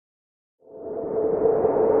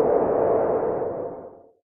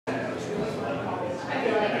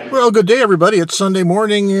Well, good day, everybody. It's Sunday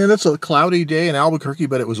morning, and it's a cloudy day in Albuquerque,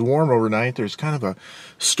 but it was warm overnight. There's kind of a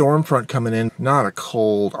storm front coming in. Not a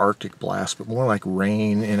cold Arctic blast, but more like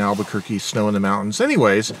rain in Albuquerque, snow in the mountains.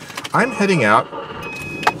 Anyways, I'm heading out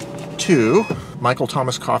to Michael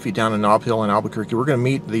Thomas Coffee down in Nob Hill in Albuquerque. We're going to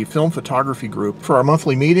meet the film photography group for our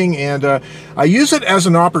monthly meeting, and I use it as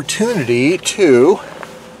an opportunity to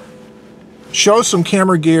show some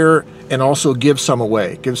camera gear and also give some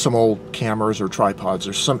away. Give some old cameras or tripods.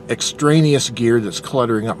 There's some extraneous gear that's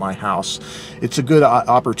cluttering up my house. It's a good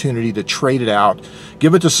opportunity to trade it out,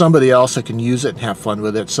 give it to somebody else that can use it and have fun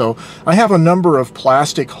with it. So I have a number of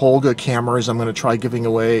plastic Holga cameras. I'm going to try giving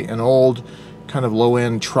away an old kind of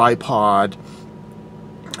low-end tripod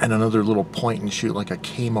and another little point and shoot, like a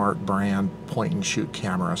Kmart brand point and shoot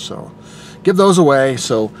camera. So give those away.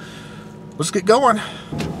 So let's get going.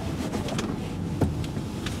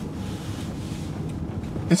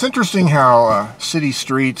 It's interesting how city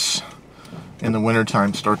streets in the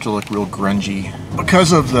wintertime start to look real grungy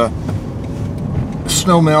because of the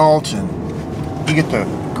snow melt, and you get the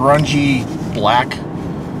grungy black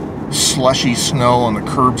slushy snow on the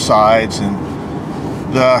curbsides. And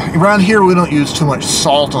around here we don't use too much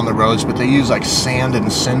salt on the roads, but they use like sand and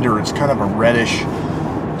cinder. It's kind of a reddish,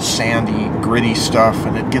 sandy, gritty stuff,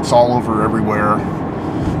 and it gets all over everywhere.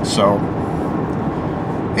 So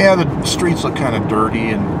yeah, the streets look kind of dirty,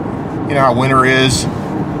 and you know how winter is.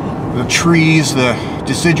 The trees, the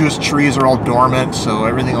deciduous trees are all dormant, so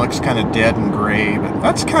everything looks kind of dead and gray. But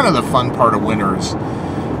that's kind of the fun part of winter, is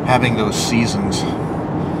having those seasons.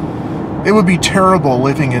 It would be terrible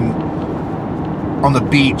living on the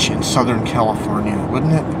beach in Southern California,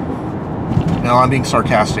 wouldn't it? No, I'm being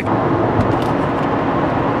sarcastic.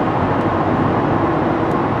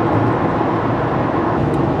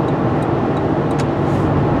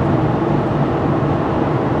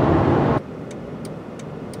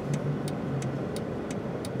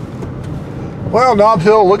 Well, Nob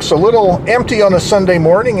Hill looks a little empty on a Sunday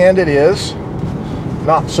morning, and it is.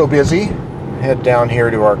 Not so busy. Head down here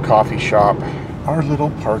to our coffee shop, our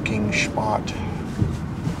little parking spot.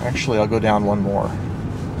 Actually, I'll go down one more.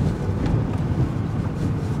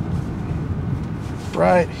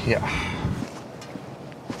 Right here.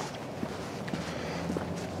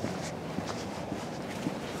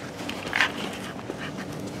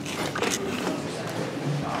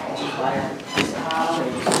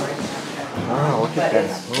 Oh, look at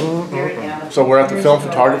that. So we're at the film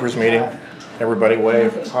photographers meeting. Everybody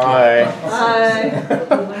wave. Hi.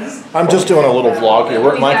 Hi. I'm just doing a little vlog here.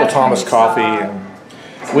 We're at Michael Thomas Coffee, and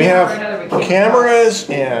we have cameras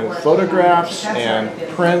and photographs and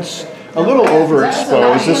prints. A little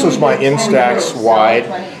overexposed. This was my Instax wide,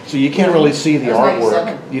 so you can't really see the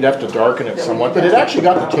artwork. You'd have to darken it somewhat, but it actually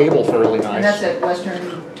got the table fairly nice. And that's at Western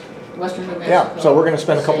New Mexico. Yeah, so we're going to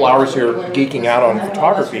spend a couple hours here geeking out on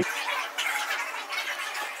photography.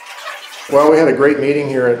 Well, we had a great meeting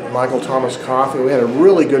here at Michael Thomas Coffee. We had a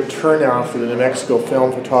really good turnout for the New Mexico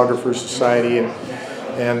Film Photographer Society,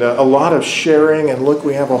 and a lot of sharing. And look,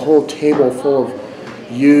 we have a whole table full of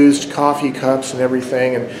used coffee cups and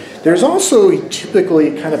everything. And there's also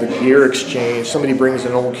typically kind of a gear exchange. Somebody brings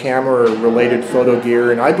an old camera or related photo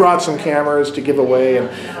gear, and I brought some cameras to give away, and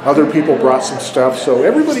other people brought some stuff. So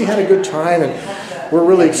everybody had a good time, and we're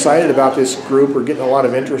really excited about this group. We're getting a lot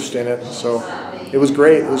of interest in it. So it was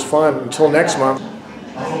great. It was fun. Until next month.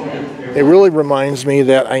 It really reminds me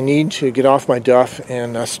that I need to get off my duff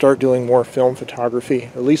and start doing more film photography,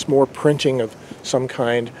 at least more printing of some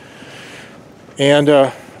kind. And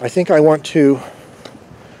I think I want to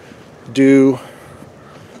do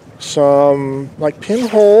some like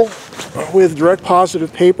pinhole with direct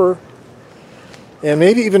positive paper, and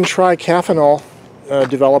maybe even try Caffeinol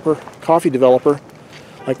coffee developer,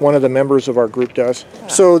 like one of the members of our group does.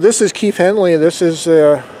 So this is Keith Henley. This is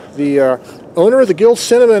the owner of the Guild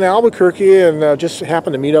Cinema in Albuquerque, and just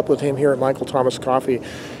happened to meet up with him here at Michael Thomas Coffee.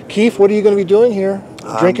 Keith, what are you going to be doing here?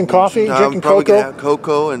 Drinking coffee, drinking cocoa? I'm probably going to have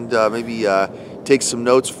cocoa and maybe take some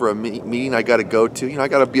notes for a meeting I got to go to. You know, I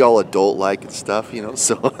got to be all adult-like and stuff, you know,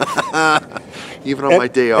 so even on my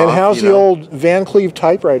day off. And how's the old Van Cleve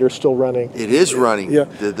typewriter still running? It is running. Yeah.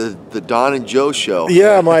 The Don and Joe show.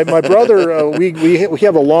 Yeah, my brother, we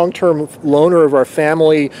have a long-term loaner of our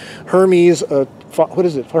family, Hermes, what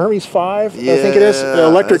is it, Hermes 5, yeah, I think it is,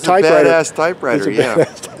 electric typewriter. It's a badass typewriter,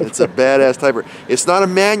 It's a badass typewriter. It's not a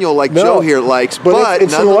manual like Joe here likes, but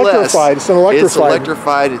it's nonetheless. It's electrified. It's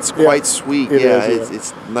electrified. It's quite sweet.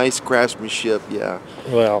 It's nice craftsmanship,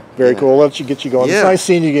 Well, very cool. I'll let you get you going. It's nice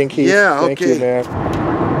seeing you again, Keith. Yeah, Thank you, man.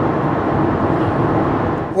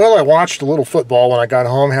 Well, I watched a little football when I got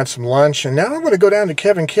home, had some lunch, and now I'm going to go down to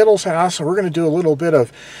Kevin Kittle's house, and we're going to do a little bit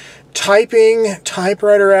of typing,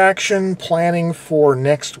 typewriter action, planning for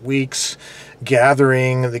next week's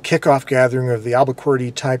gathering, the kickoff gathering of the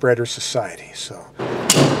ABQwerty Type Writer Society. So.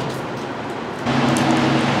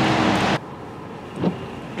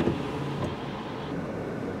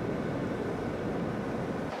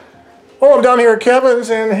 Oh, I'm down here at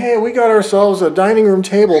Kevin's, and hey, we got ourselves a dining room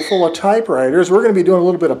table full of typewriters. We're going to be doing a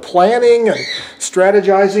little bit of planning and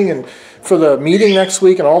strategizing and for the meeting next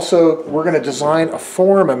week, and also we're going to design a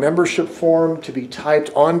form, a membership form to be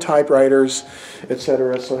typed on typewriters,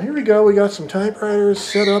 etc. So here we go. We got some typewriters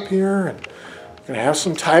set up here, and we're going to have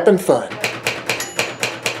some typing fun.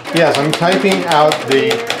 Yes, I'm typing out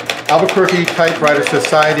the ABQwerty Type Writer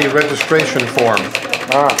Society registration form.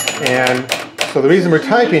 And so the reason we're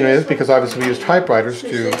typing is because obviously we use typewriters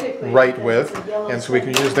to write with, and so we can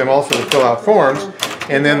use them also to fill out forms.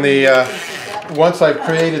 And then once I've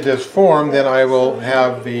created this form, then I will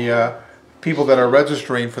have the people that are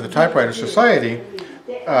registering for the Typewriter Society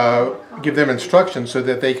give them instructions so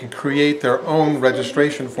that they can create their own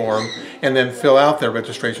registration form and then fill out their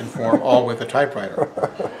registration form all with a typewriter.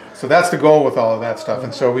 So that's the goal with all of that stuff.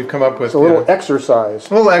 And so we've come up with a little exercise.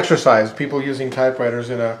 A little exercise. People using typewriters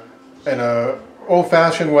in a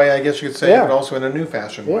old-fashioned way, I guess you could say, but also in a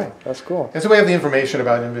new-fashioned way. Yeah, that's cool. And so we have the information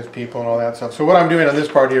about Invis people and all that stuff. So what I'm doing on this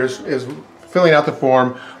part here is filling out the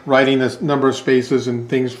form, writing the number of spaces and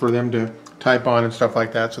things for them to type on and stuff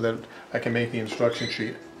like that so that I can make the instruction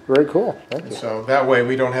sheet. Very cool. Thank you. So that way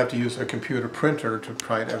we don't have to use a computer printer to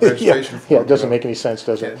write a registration form. Yeah, it doesn't make any sense,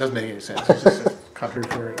 does it? Yeah, it doesn't make any sense. It's just a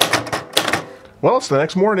contradictory. Well, it's the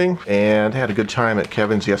next morning, and had a good time at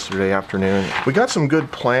Kevin's yesterday afternoon. We got some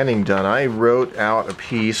good planning done. I wrote out a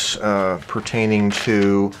piece pertaining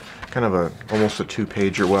to kind of almost a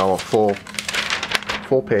two-pager, well, a full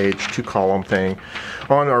page, two-column thing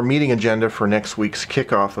on our meeting agenda for next week's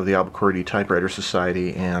kickoff of the ABQwerty Type Writer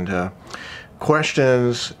Society, and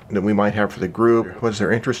questions that we might have for the group, what's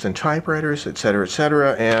their interest in typewriters,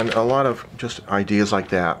 etc., and a lot of just ideas like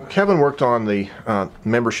that. Kevin worked on the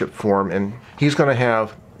membership form, and he's going to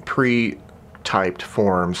have pre-typed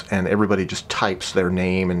forms, and everybody just types their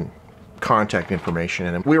name and contact information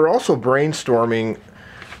in them. We were also brainstorming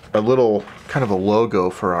a little kind of a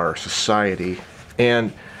logo for our society,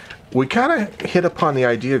 and we kind of hit upon the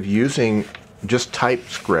idea of using just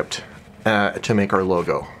TypeScript to make our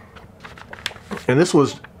logo. And this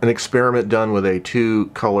was an experiment done with a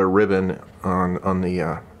two-color ribbon on the,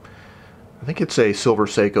 I think it's a Silver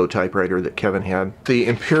Seiko typewriter that Kevin had. The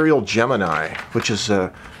Imperial Gemini, which is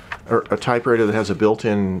a typewriter that has a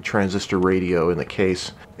built-in transistor radio in the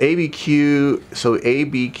case. ABQ, so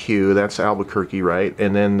ABQ, that's Albuquerque, right?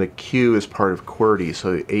 And then the Q is part of QWERTY,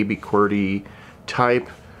 so ABQwerty Type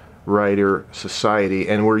Writer Society.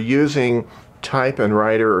 And we're using type and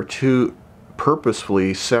writer are two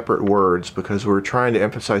purposefully separate words because we're trying to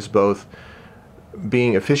emphasize both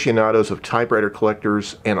being aficionados of typewriter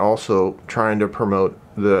collectors and also trying to promote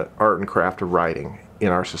the art and craft of writing in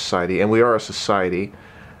our society. And we are a society.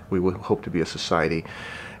 We would hope to be a society.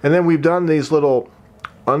 And then we've done these little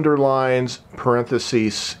underlines,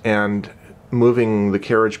 parentheses, and moving the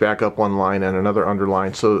carriage back up one line and another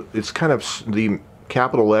underline. So it's kind of the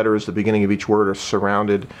capital letters, the beginning of each word, are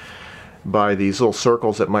surrounded by these little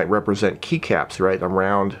circles that might represent keycaps, right? A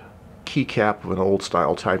round keycap of an old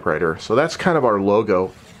style typewriter. So that's kind of our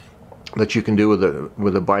logo that you can do with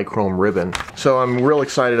a bichrome ribbon. So I'm real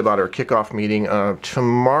excited about our kickoff meeting.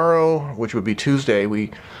 Tomorrow, which would be Tuesday,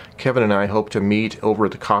 Kevin and I hope to meet over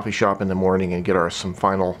at the coffee shop in the morning and get some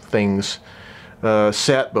final things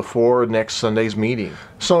set before next Sunday's meeting.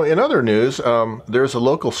 So in other news, there's a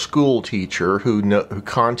local school teacher who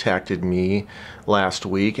contacted me last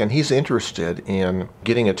week, and he's interested in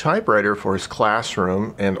getting a typewriter for his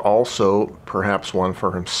classroom and also perhaps one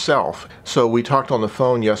for himself. So we talked on the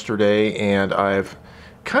phone yesterday, and I've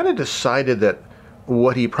kind of decided that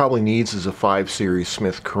what he probably needs is a 5 Series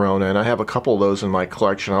Smith Corona, and I have a couple of those in my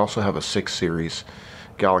collection. I also have a 6 Series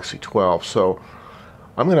Galaxy 12. So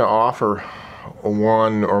I'm going to offer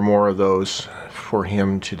one or more of those for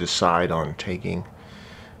him to decide on taking,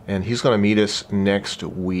 and he's going to meet us next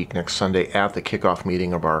week, next Sunday, at the kickoff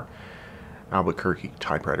meeting of our ABQwerty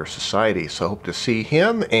Typewriter Society. So I hope to see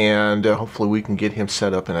him, and hopefully we can get him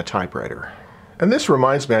set up in a typewriter. And this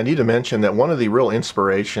reminds me, I need to mention that one of the real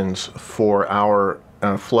inspirations for our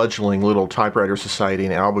fledgling little typewriter society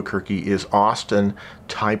in Albuquerque is Austin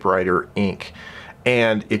Typewriter Inc.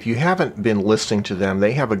 And if you haven't been listening to them,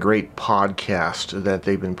 they have a great podcast that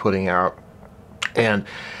they've been putting out. And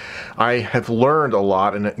I have learned a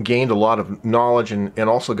lot and gained a lot of knowledge, and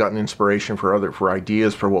also gotten inspiration for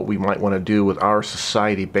ideas for what we might want to do with our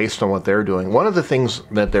society based on what they're doing. One of the things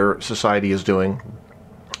that their society is doing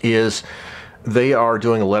is they are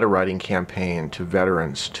doing a letter writing campaign to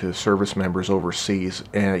veterans, to service members overseas,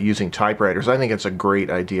 using typewriters. I think it's a great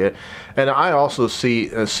idea. And I also see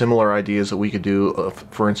similar ideas that we could do,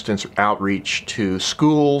 for instance, outreach to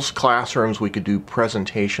schools, classrooms. We could do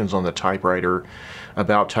presentations on the typewriter,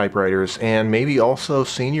 about typewriters, and maybe also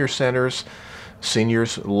senior centers.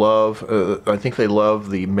 Seniors love, I think they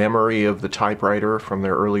love the memory of the typewriter from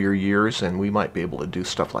their earlier years, and we might be able to do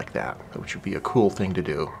stuff like that, which would be a cool thing to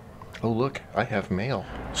do. Oh look, I have mail.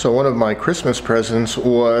 So one of my Christmas presents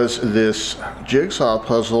was this jigsaw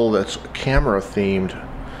puzzle that's camera themed.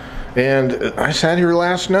 And I sat here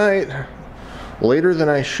last night, later than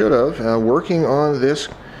I should have, working on this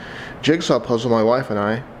jigsaw puzzle, my wife and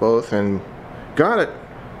I both, and got a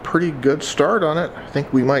pretty good start on it. I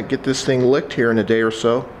think we might get this thing licked here in a day or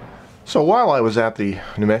so. So while I was at the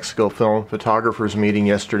New Mexico Film Photographers meeting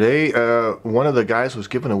yesterday, one of the guys was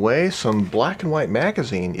giving away some black and white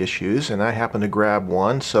magazine issues, and I happened to grab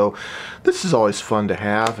one. So this is always fun to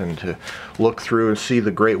have and to look through and see the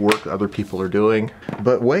great work that other people are doing.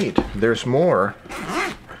 But wait, there's more.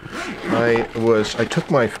 I took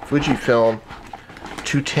my Fujifilm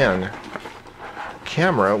 210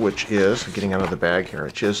 camera, which is, getting out of the bag here,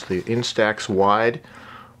 which is the Instax wide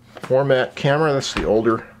format camera. That's the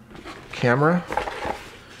older camera,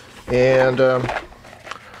 and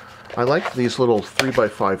I like these little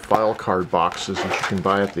 3x5 file card boxes that you can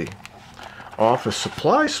buy at the office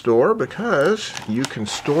supply store, because you can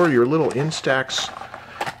store your little Instax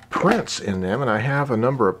prints in them. And I have a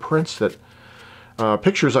number of prints that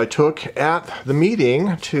pictures I took at the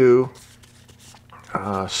meeting to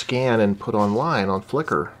scan and put online on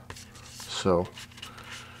Flickr. So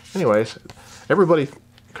anyways, everybody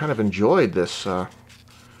kind of enjoyed this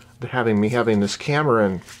having this camera,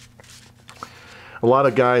 and a lot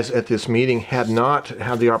of guys at this meeting had not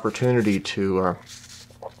had the opportunity to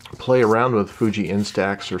play around with Fuji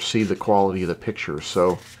Instax or see the quality of the pictures.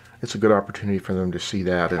 So it's a good opportunity for them to see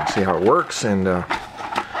that and see how it works, and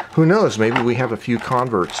who knows, maybe we have a few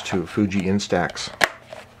converts to Fuji Instax.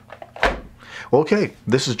 Okay,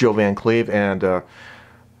 this is Joe Van Cleve, and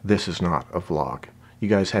this is not a vlog. You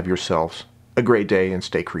guys have yourselves a great day and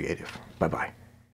stay creative. Bye-bye.